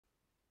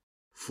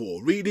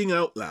For reading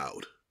out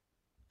loud,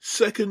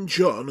 2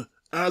 John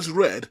as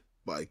read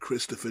by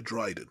Christopher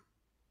Dryden.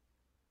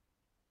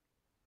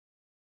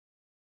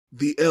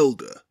 The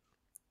Elder.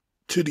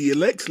 To the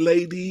elect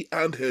lady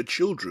and her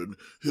children,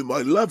 whom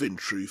I love in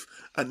truth,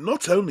 and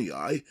not only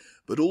I,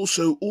 but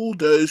also all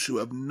those who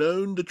have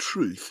known the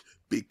truth,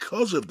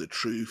 because of the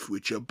truth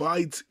which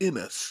abides in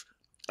us,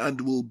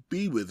 and will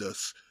be with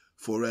us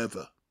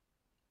forever.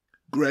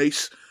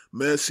 Grace,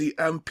 mercy,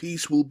 and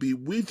peace will be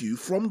with you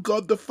from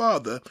God the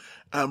Father,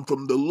 and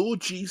from the Lord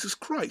Jesus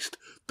Christ,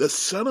 the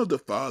Son of the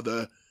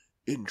Father,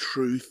 in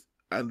truth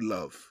and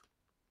love.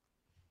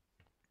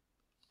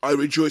 I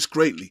rejoice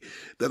greatly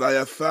that I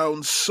have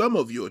found some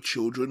of your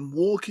children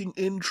walking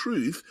in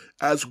truth,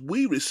 as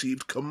we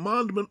received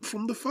commandment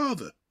from the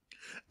Father.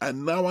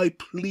 And now I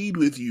plead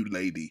with you,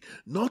 lady,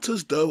 not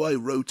as though I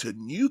wrote a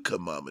new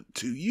commandment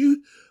to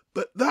you,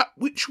 but that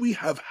which we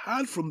have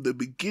had from the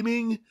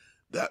beginning,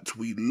 that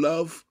we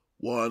love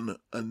one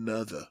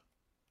another.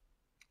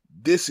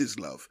 This is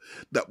love,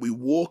 that we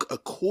walk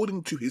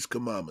according to his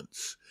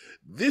commandments.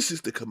 This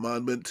is the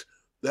commandment,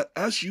 that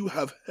as you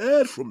have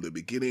heard from the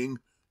beginning,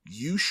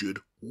 you should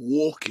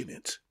walk in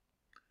it.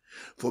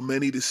 For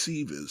many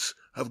deceivers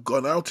have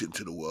gone out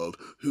into the world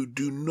who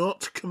do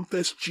not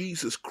confess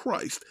Jesus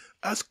Christ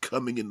as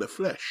coming in the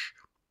flesh.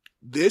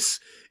 This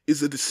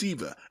is a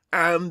deceiver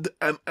and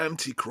an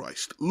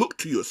antichrist. Look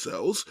to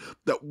yourselves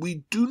that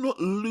we do not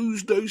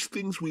lose those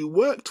things we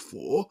worked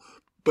for,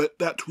 but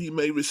that we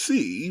may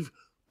receive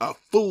a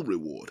full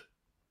reward.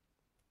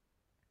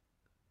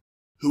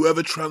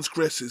 Whoever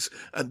transgresses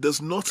and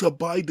does not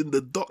abide in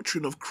the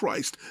doctrine of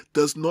Christ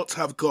does not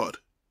have God.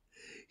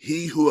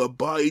 He who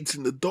abides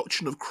in the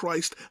doctrine of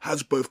Christ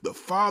has both the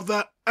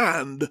Father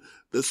and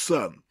the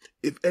Son.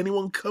 If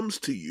anyone comes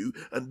to you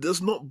and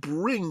does not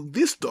bring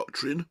this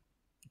doctrine,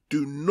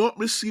 do not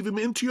receive him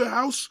into your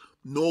house,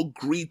 nor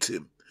greet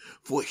him,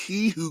 for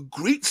he who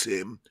greets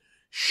him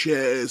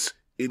shares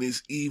in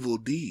his evil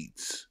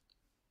deeds.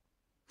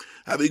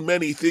 Having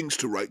many things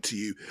to write to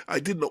you, I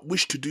did not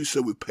wish to do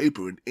so with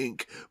paper and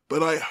ink,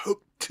 but I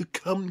hope to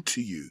come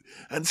to you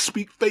and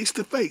speak face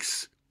to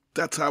face,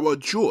 that our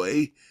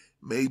joy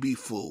may be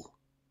full.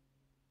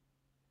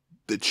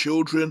 The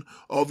children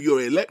of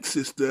your elect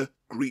sister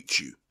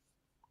greet you.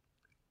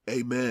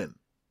 Amen.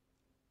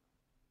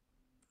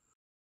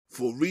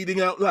 For reading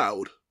out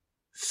loud,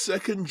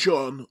 2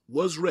 John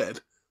was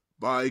read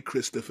by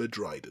Christopher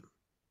Dryden.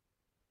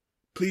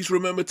 Please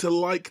remember to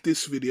like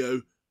this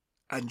video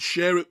and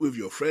share it with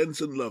your friends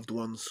and loved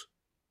ones.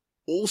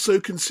 Also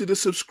consider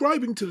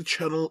subscribing to the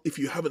channel if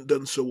you haven't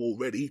done so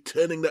already,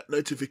 turning that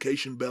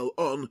notification bell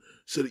on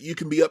so that you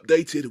can be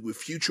updated with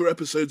future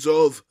episodes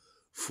of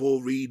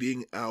For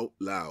Reading Out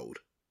Loud.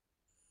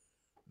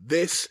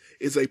 This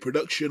is a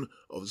production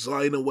of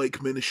Zion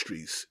Awake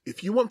Ministries.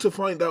 If you want to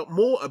find out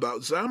more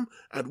about ZAM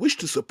and wish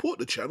to support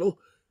the channel,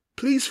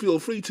 please feel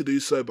free to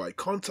do so by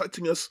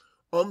contacting us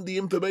on the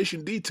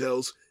information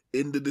details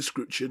in the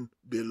description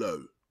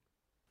below.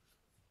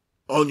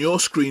 On your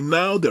screen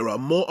now, there are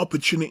more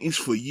opportunities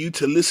for you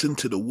to listen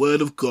to the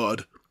Word of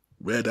God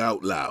read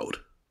out loud.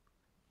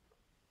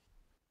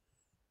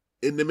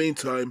 In the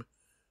meantime,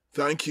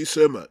 thank you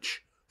so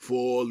much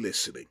for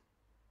listening.